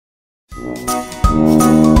Make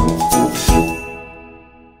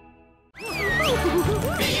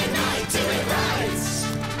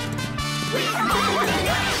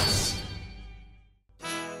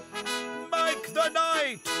the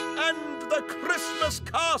night and the Christmas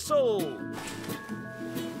castle!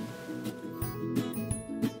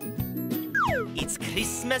 It's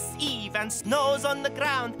Christmas Eve and snow's on the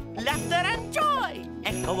ground. Laughter and joy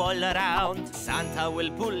echo all around. Santa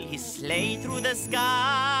will pull his sleigh through the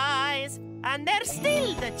skies. And there's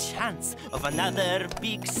still the chance of another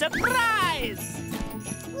big surprise.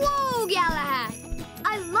 Whoa, Galahad!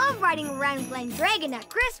 I love riding around playing Dragon at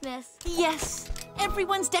Christmas. Yes,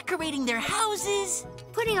 everyone's decorating their houses.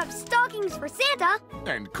 Putting up stockings for Santa.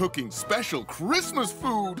 And cooking special Christmas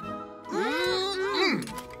food.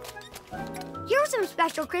 Here's some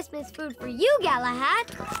special Christmas food for you,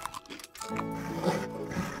 Galahad.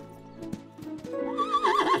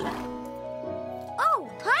 Oh,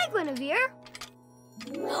 hi, Guinevere.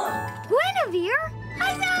 Guinevere?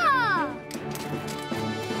 Huzzah!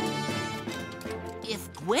 If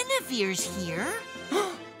Guinevere's here...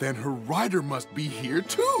 Then her rider must be here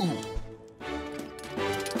too.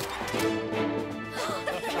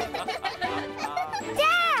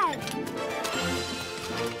 Dad!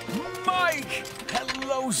 Mike!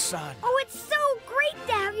 Hello, son. Oh, it's so great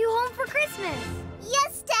to have you home for Christmas.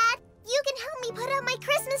 Yes, Dad. You can help me put up my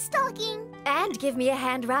Christmas stocking. And give me a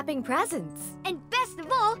hand wrapping presents. And best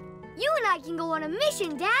of all, you and I can go on a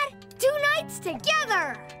mission, Dad. 2 nights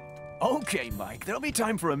together. Okay, Mike, there'll be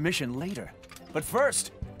time for a mission later. But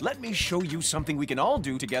first, let me show you something we can all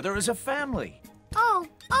do together as a family. Oh,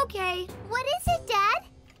 okay. What is it, Dad?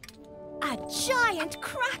 A giant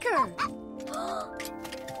cracker.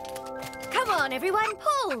 Come on, everyone,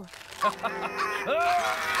 pull.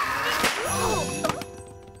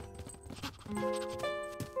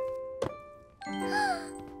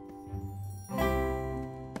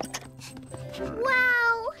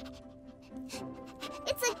 Wow!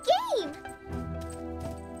 It's a game!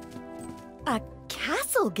 A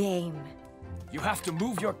castle game. You have to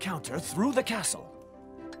move your counter through the castle.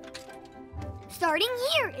 Starting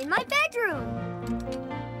here in my bedroom.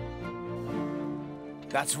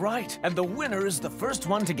 That's right. And the winner is the first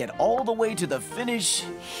one to get all the way to the finish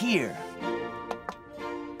here.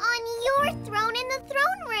 On your throne in the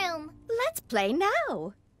throne room! Let's play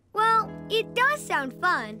now. Well, it does sound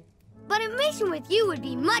fun, but a mission with you would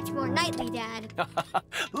be much more knightly, Dad.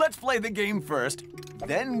 Let's play the game first,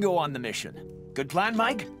 then go on the mission. Good plan,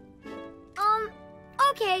 Mike?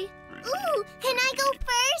 Okay. Ooh, can I go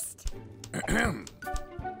first?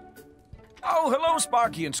 Oh, hello,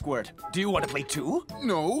 Sparky and Squirt. Do you want to play too?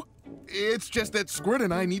 No, it's just that Squirt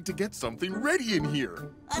and I need to get something ready in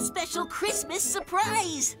here. A special Christmas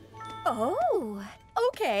surprise. Oh,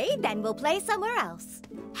 okay, then we'll play somewhere else.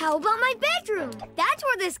 How about my bedroom? That's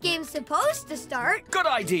where this game's supposed to start. Good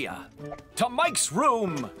idea. To Mike's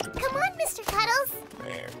room. Come on, Mr. Cuddles.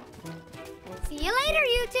 See you later,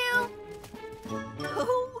 you two.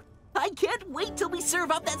 Oh, I can't wait till we serve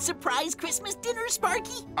up that surprise Christmas dinner,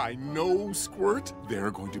 Sparky. I know, Squirt. There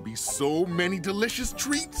are going to be so many delicious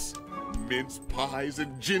treats. Mince pies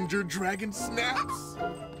and ginger dragon snaps.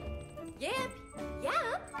 Yep,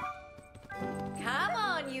 yep. Come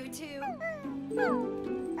on, you two.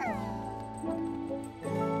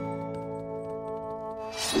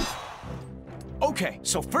 Okay,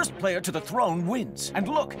 so first player to the throne wins. And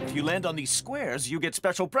look, if you land on these squares, you get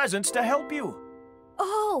special presents to help you.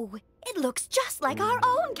 Oh, it looks just like our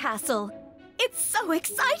own castle. It's so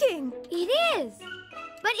exciting. It is.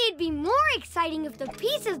 But it'd be more exciting if the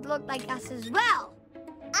pieces looked like us as well.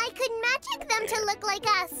 I could magic them to look like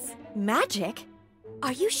us. Magic?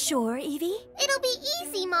 Are you sure, Evie? It'll be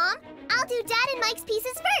easy, Mom. I'll do Dad and Mike's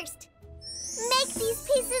pieces first. Make these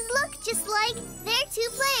pieces look just like their 2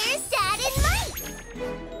 players, Dad and Mike.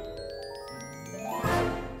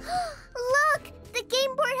 Look! The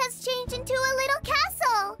game board has changed into a little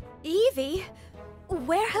castle. Evie,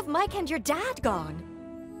 where have Mike and your dad gone?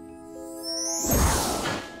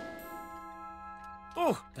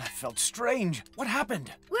 Oh, that felt strange. What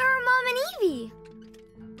happened? Where are Mom and Evie?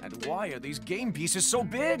 And why are these game pieces so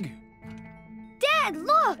big? Dad,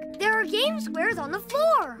 look! There are game squares on the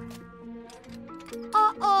floor.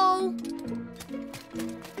 Uh-oh.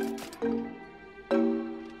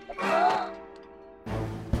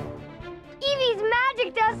 Evie's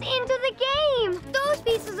magicked us into the game. Those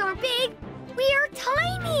pieces are big. We are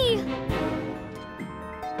tiny.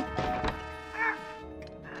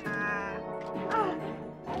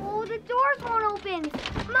 Oh, the doors won't open.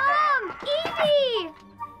 Mom! Evie!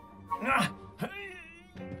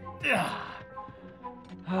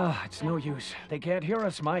 It's It's no use. They can't hear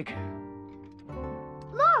us, Mike.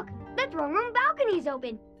 Look, the throne room balcony's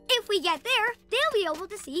open. If we get there, they'll be able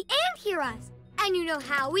to see and hear us. And you know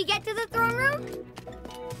how we get to the throne room?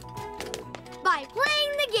 By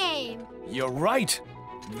playing the game. You're right.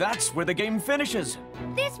 That's where the game finishes.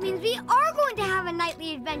 This means we are going to have a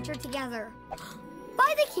nightly adventure together.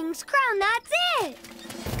 By the King's Crown, that's it!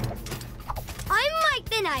 I'm Mike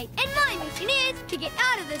the Knight, and my mission is to get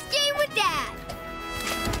out of this game with Dad.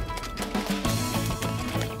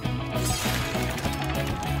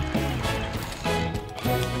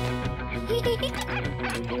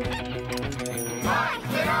 Mike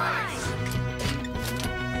the Knight!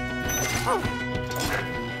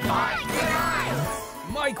 Mike the Knight!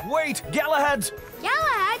 Mike, wait! Galahad!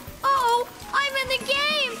 Galahad? Uh-oh, I'm in the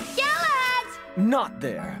game! Galahad! Not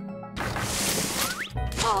there.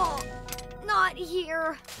 Oh, not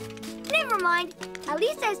here. Never mind. At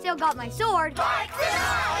least I still got my sword. Mike the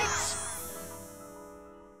Knight!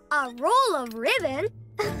 A roll of ribbon?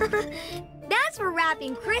 That's for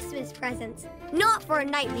wrapping Christmas presents, not for a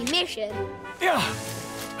nightly mission. Yeah.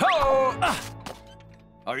 Oh!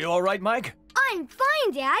 Are you all right, Mike? I'm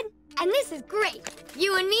fine, Dad. And this is great.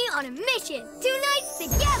 You and me on a mission. 2 nights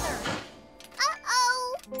together.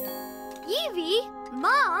 Uh-oh. Evie,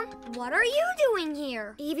 Mom, what are you doing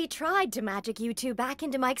here? Evie tried to magic you two back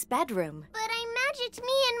into Mike's bedroom. But I magicked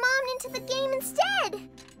me and Mom into the game instead.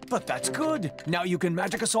 But that's good. Now you can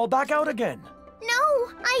magic us all back out again. No,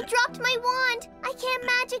 I dropped my wand. I can't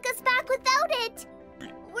magic us back without it.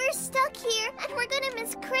 We're stuck here, and we're gonna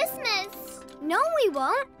miss Christmas. No, we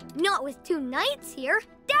won't. Not with 2 knights here.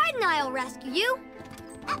 Dad and I'll rescue you.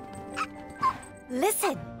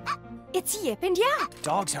 Listen, it's Yip and Yap.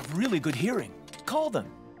 Dogs have really good hearing. Call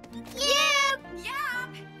them. Yip! Yap!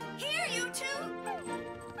 Here, you two!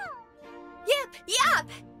 Yip! Yap!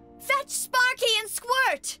 Fetch Sparky and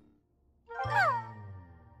Squirt!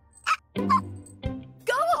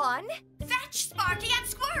 Go on! Fetch Sparky and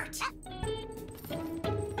Squirt!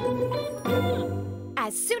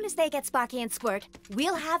 As soon as they get Sparky and Squirt,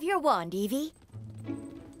 we'll have your wand, Evie.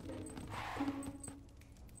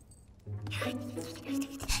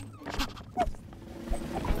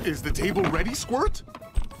 Is the table ready, Squirt?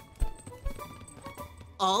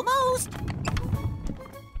 Almost.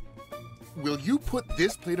 Will you put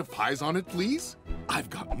this plate of pies on it, please? I've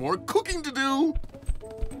got more cooking to do.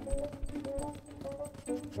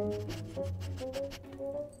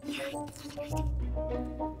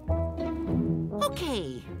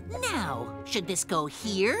 Okay, now, should this go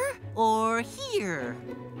here or here?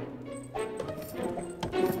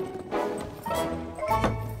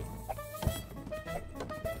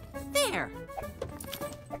 There.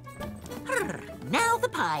 Now the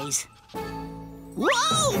pies. Whoa!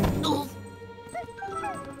 Oh.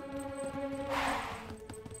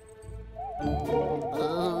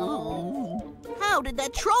 Oh. How did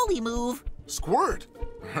that trolley move? Squirt,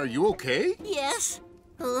 are you okay? Yes.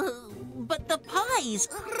 But the pies,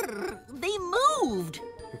 they moved.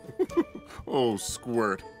 Oh,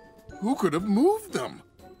 Squirt, who could have moved them?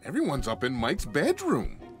 Everyone's up in Mike's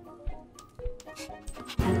bedroom.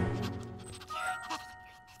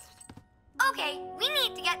 Okay, we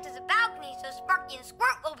need to get to the balcony so Sparky and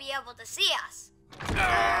Squirt will be able to see us.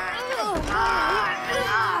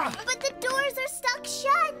 But the doors are stuck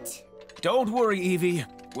shut. Don't worry, Evie.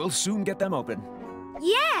 We'll soon get them open.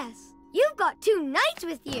 Yes, you've got 2 knights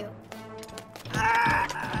with you.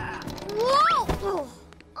 Whoa!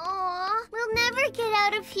 Aw, we'll never get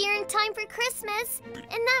out of here in time for Christmas. And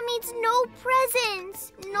that means no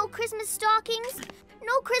presents, no Christmas stockings,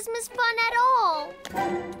 no Christmas fun at all.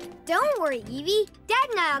 Don't worry, Evie. Dad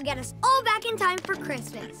and I'll get us all back in time for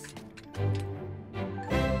Christmas.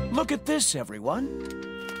 Look at this, everyone.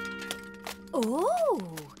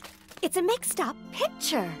 Oh, it's a mixed-up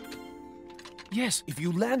picture. Yes, if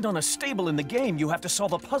you land on a stable in the game, you have to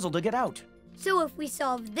solve a puzzle to get out. So if we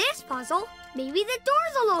solve this puzzle, maybe the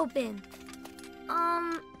doors will open.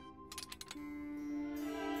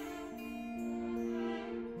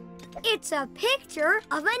 It's a picture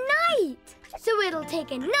of a knight. So it'll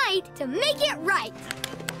take a knight to make it right.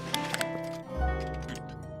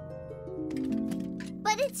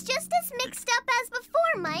 But it's just as mixed up as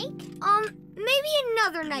before, Mike. Maybe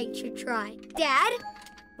another knight should try. Dad?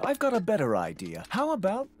 I've got a better idea. How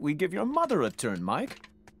about we give your mother a turn, Mike?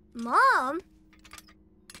 Mom?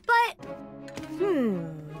 But...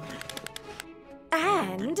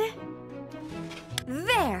 And...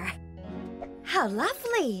 there! How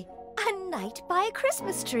lovely! A night by a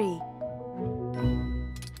Christmas tree.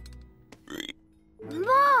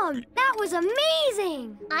 Mom, that was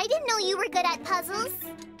amazing! I didn't know you were good at puzzles.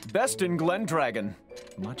 best in Glen Dragon.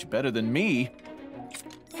 Much better than me.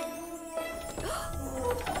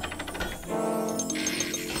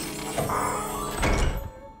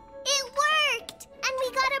 It worked! And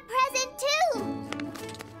we got a present too!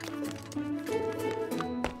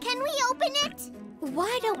 Can we open it?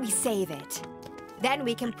 Why don't we save it? Then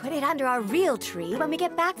we can put it under our real tree when we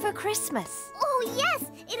get back for Christmas. Oh,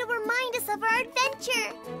 yes! It'll remind us of our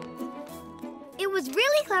adventure! It was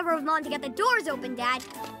really clever of Mom to get the doors open, Dad.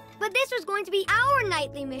 But this was going to be our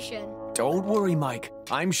nightly mission. Don't worry, Mike.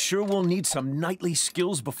 I'm sure we'll need some nightly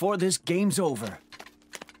skills before this game's over.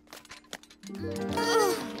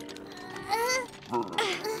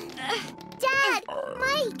 Dad!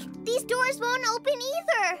 Mike! These doors won't open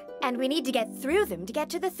either! And we need to get through them to get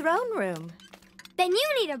to the throne room. Then you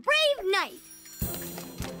need a brave knight.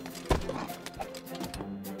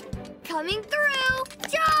 Coming through!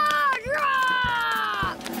 Charge!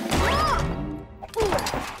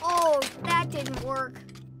 Oh, that didn't work.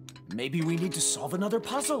 Maybe we need to solve another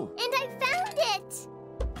puzzle. And I found it!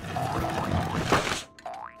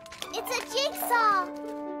 It's a jigsaw!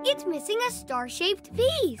 It's missing a star-shaped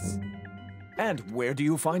piece. And where do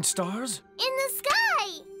you find stars? In the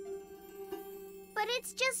sky! But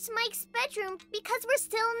it's just Mike's bedroom because we're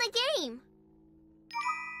still in the game.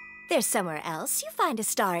 There's somewhere else you find a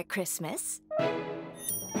star at Christmas.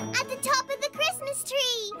 At the top of the Christmas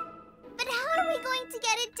tree! But how are we going to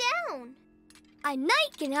get it down? A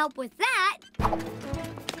knight can help with that.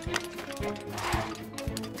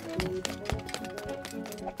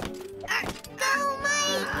 Go,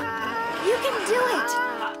 Mike! You can do it!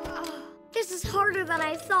 This is harder than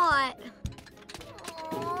I thought.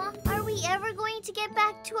 Aw, are we ever going to get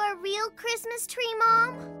back to our real Christmas tree,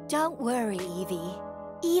 Mom? Don't worry, Evie.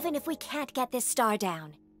 Even if we can't get this star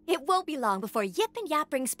down, it won't be long before Yip and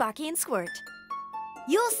Yap bring Sparky and Squirt.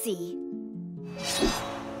 You'll see.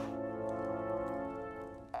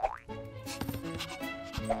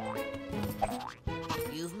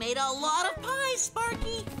 You've made a lot of pies,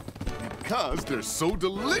 Sparky. Because they're so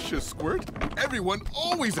delicious, Squirt, everyone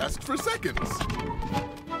always asks for seconds.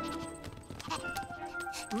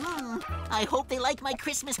 I hope they like my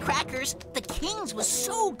Christmas crackers. The King's was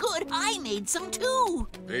so good, I made some too.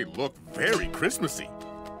 They look very Christmassy.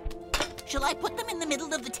 Shall I put them in the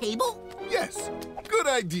middle of the table? Yes, good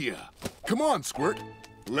idea. Come on, Squirt.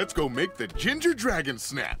 Let's go make the ginger dragon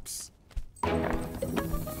snaps.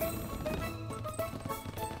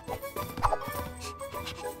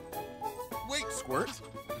 Wait, Squirt.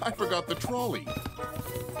 I forgot the trolley.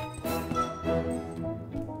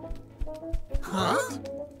 Huh?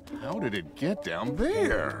 How did it get down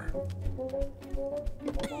there?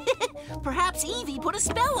 Perhaps Evie put a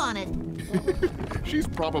spell on it. She's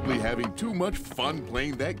probably having too much fun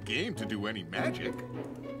playing that game to do any magic.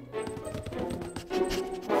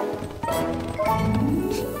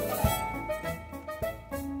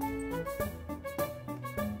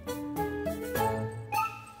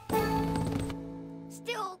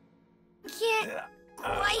 Still can't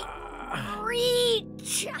quite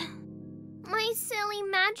reach. My silly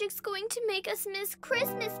magic's going to make us miss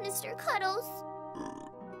Christmas, Mr. Cuddles.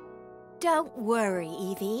 Don't worry,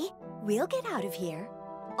 Evie. We'll get out of here.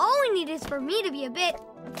 All we need is for me to be a bit,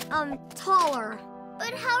 taller.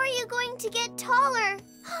 But how are you going to get taller?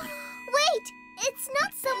 Wait! It's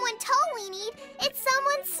not someone tall we need, it's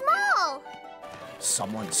someone small.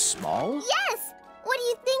 Someone small? Yes! What do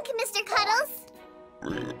you think, Mr. Cuddles?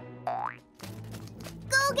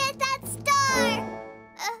 Go get that star!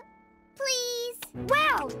 Please?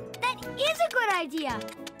 Wow, that is a good idea.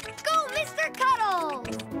 Go, Mr.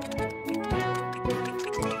 Cuddles!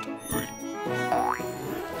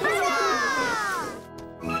 Hurrah!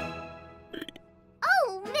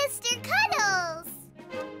 Oh, Mr. Cuddles!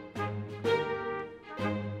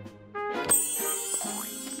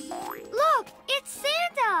 Look, it's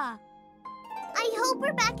Santa! I hope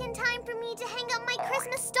we're back in time for me to hang up my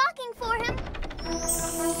Christmas stocking for him.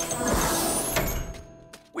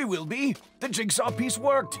 We will be. The jigsaw piece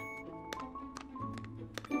worked.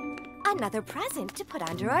 Another present to put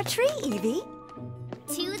under our tree, Evie.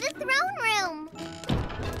 To the throne room.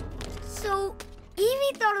 So,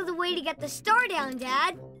 Evie thought of the way to get the star down,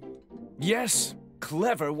 Dad. Yes.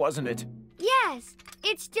 Clever, wasn't it? Yes,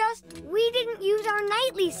 it's just we didn't use our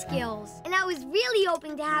nightly skills. And I was really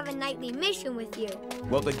hoping to have a nightly mission with you.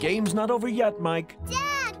 Well, the game's not over yet, Mike.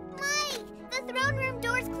 Dad, Mike, the throne room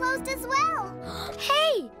door's closed as well.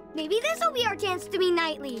 Hey, maybe this'll be our chance to be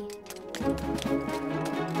nightly.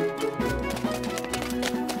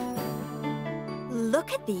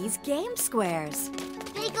 Look at these game squares.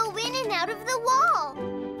 They go in and out of the wall.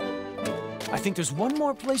 I think there's one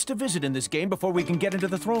more place to visit in this game before we can get into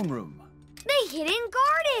the throne room. The hidden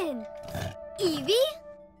garden! Evie?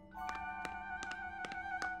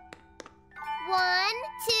 1,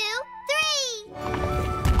 2, 3!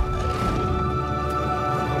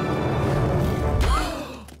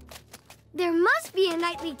 There must be a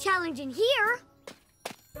nightly challenge in here.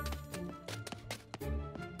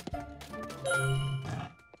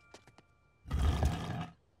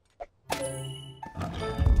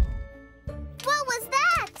 What was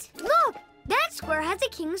that? Look! That square has a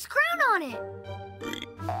king's crown on it.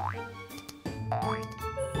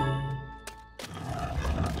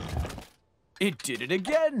 It did it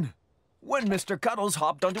again! When Mr. Cuddles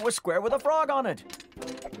hopped onto a square with a frog on it.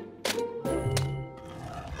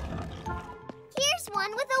 Here's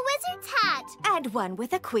one with a wizard's hat. And one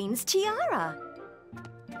with a queen's tiara.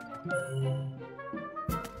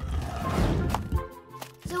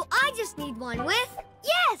 So I just need one with,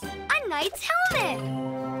 yes, a knight's helmet.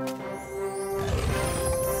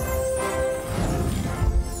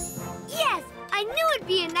 Yes, I knew it'd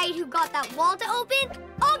be a knight who got that wall to open.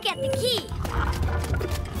 I'll get the key.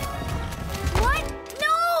 What?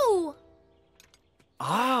 No!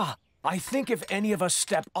 Ah, I think if any of us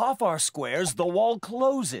step off our squares, the wall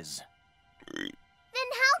closes. Then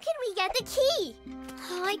how can we get the key?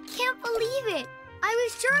 Oh, I can't believe it. I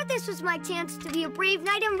was sure this was my chance to be a brave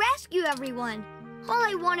knight and rescue everyone. All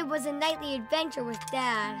I wanted was a nightly adventure with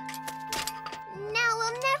Dad. Now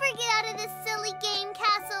we'll never get out of this silly game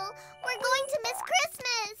castle. We're going to miss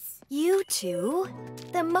Christmas. You two.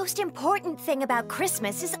 The most important thing about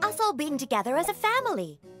Christmas is us all being together as a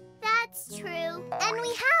family. That's true. And we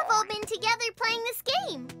have all been together playing this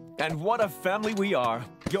game. And what a family we are.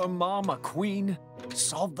 Your mom, a queen,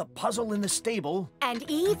 solved the puzzle in the stable. And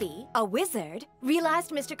Evie, a wizard,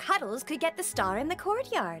 realized Mr. Cuddles could get the star in the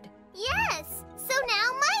courtyard. Yes. So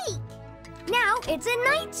now Mike. Now it's a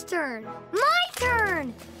knight's turn. My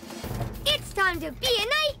turn. It's time to be a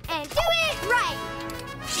knight and do it right.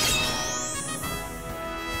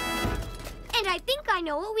 And I think I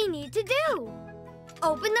know what we need to do.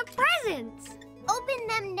 Open the presents. Open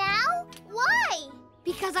them now? Why?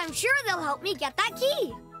 Because I'm sure they'll help me get that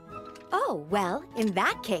key. Oh, well, in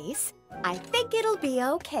that case, I think it'll be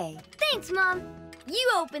okay. Thanks, Mom.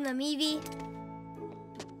 You open them, Evie.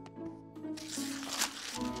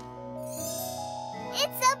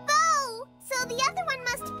 It's a bow. So the other one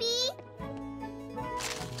must be...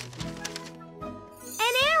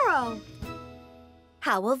 An arrow.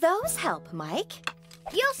 How will those help, Mike?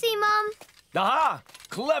 You'll see, Mom. Aha!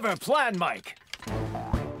 Clever plan, Mike.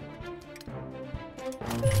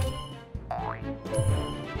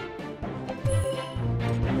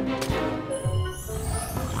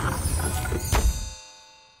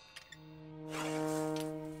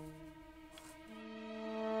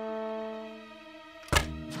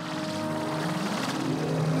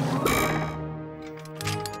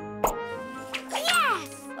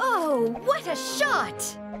 Oh, what a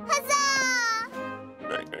shot! Huzzah!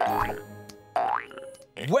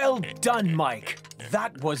 Well done, Mike.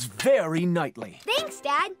 That was very knightly. Thanks,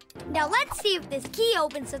 Dad. Now let's see if this key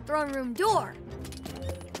opens the throne room door.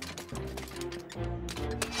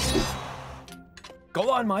 Go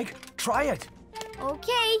on, Mike. Try it.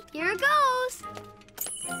 Okay, here goes.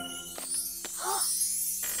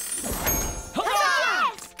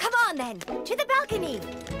 Yes! Come on, then. To the balcony.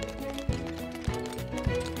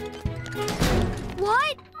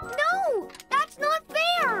 What? No! That's not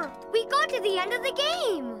fair! We got to the end of the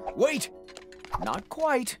game. Wait. Not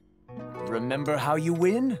quite. Remember how you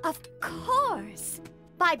win? Of course.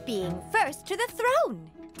 By being first to the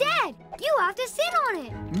throne. Dad, you have to sit on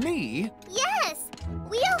it. Me? Yes!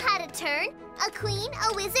 We all had a turn. A queen,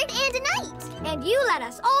 a wizard, and a knight. And you led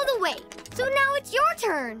us all the way. So now it's your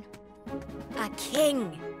turn. A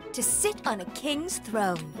king. To sit on a king's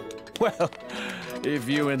throne. Well, if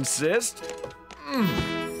you insist.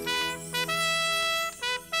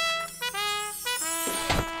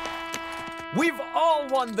 We've all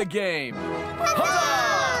won the game!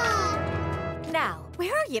 Huzzah! Now,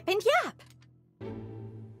 where are Yip and Yap?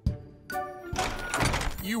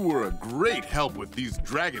 You were a great help with these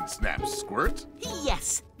dragon snaps, Squirt.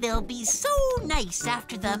 Yes, they'll be so nice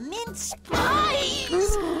after the mince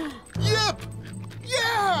pies. Yep!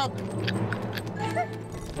 Yep!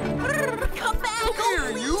 Come back! Come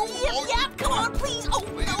here, please, you. Yip, Yap, come on, please! Oh,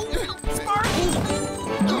 no! Sparky!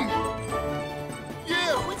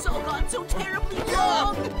 Yeah! Oh, it's all gone so terribly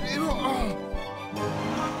wrong!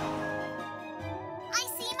 I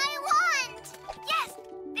see my wand. Yes,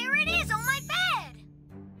 there it is on my bed.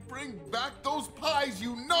 Bring back those pies,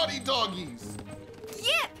 you naughty doggies!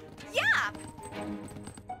 Yip! Yap!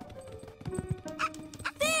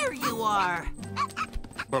 you are.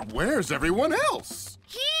 But where's everyone else?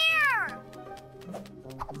 Here!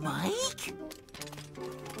 Mike?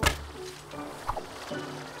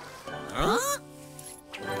 Huh?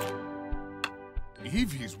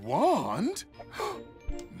 Evie's wand?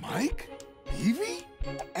 Mike? Evie?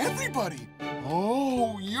 Everybody!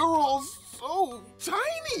 Oh, you're all so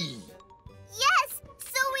tiny! Yes!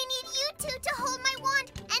 So we need you two to hold my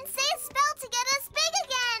wand and say a spell to get us big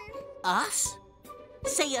again! Us?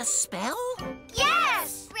 Say a spell?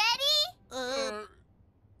 Yes! Ready?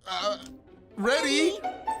 Ready?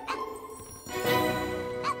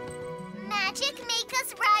 Magic make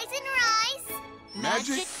us rise and rise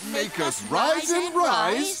Magic make us rise and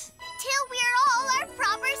rise till we're all our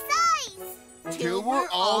proper size! till we're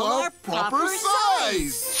all our proper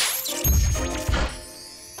size!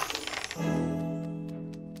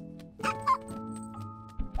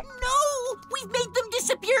 No! We've made them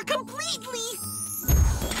disappear completely!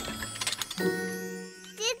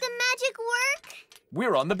 Did the magic work?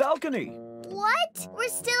 We're on the balcony. What? We're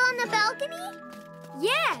still on the balcony?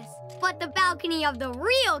 Yes, but the balcony of the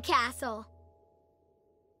real castle.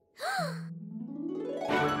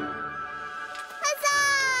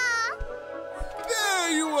 Huzzah!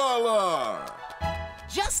 There you all are!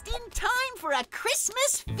 Just in time for a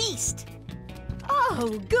Christmas feast!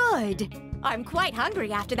 Oh, good. I'm quite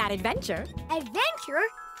hungry after that adventure. Adventure?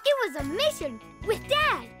 It was a mission with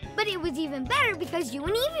Dad. But it was even better because you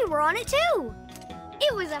and Evie were on it too.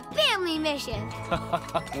 It was a family mission.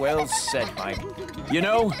 Well said, Mike. You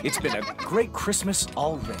know, it's been a great Christmas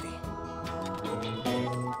already.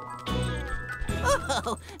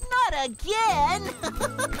 Oh, not again!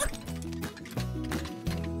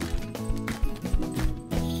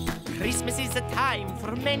 Christmas is a time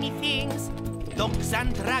for many things. Dogs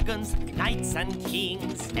and dragons, knights and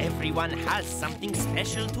kings. Everyone has something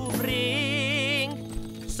special to bring.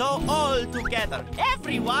 So all together,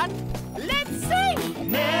 everyone, let's sing!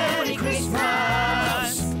 Merry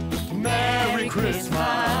Christmas! Merry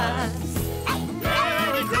Christmas!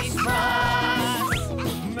 Merry Christmas!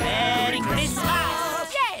 Merry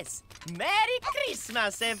Christmas! Yes! Merry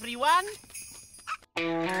Christmas, everyone!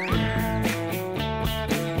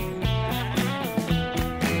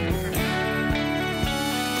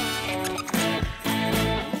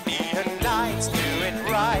 Do it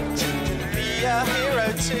right, be a hero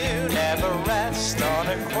too, never rest on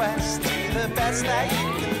a quest, do the best that you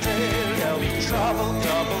can do. There'll be trouble,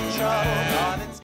 trouble, trouble, but it's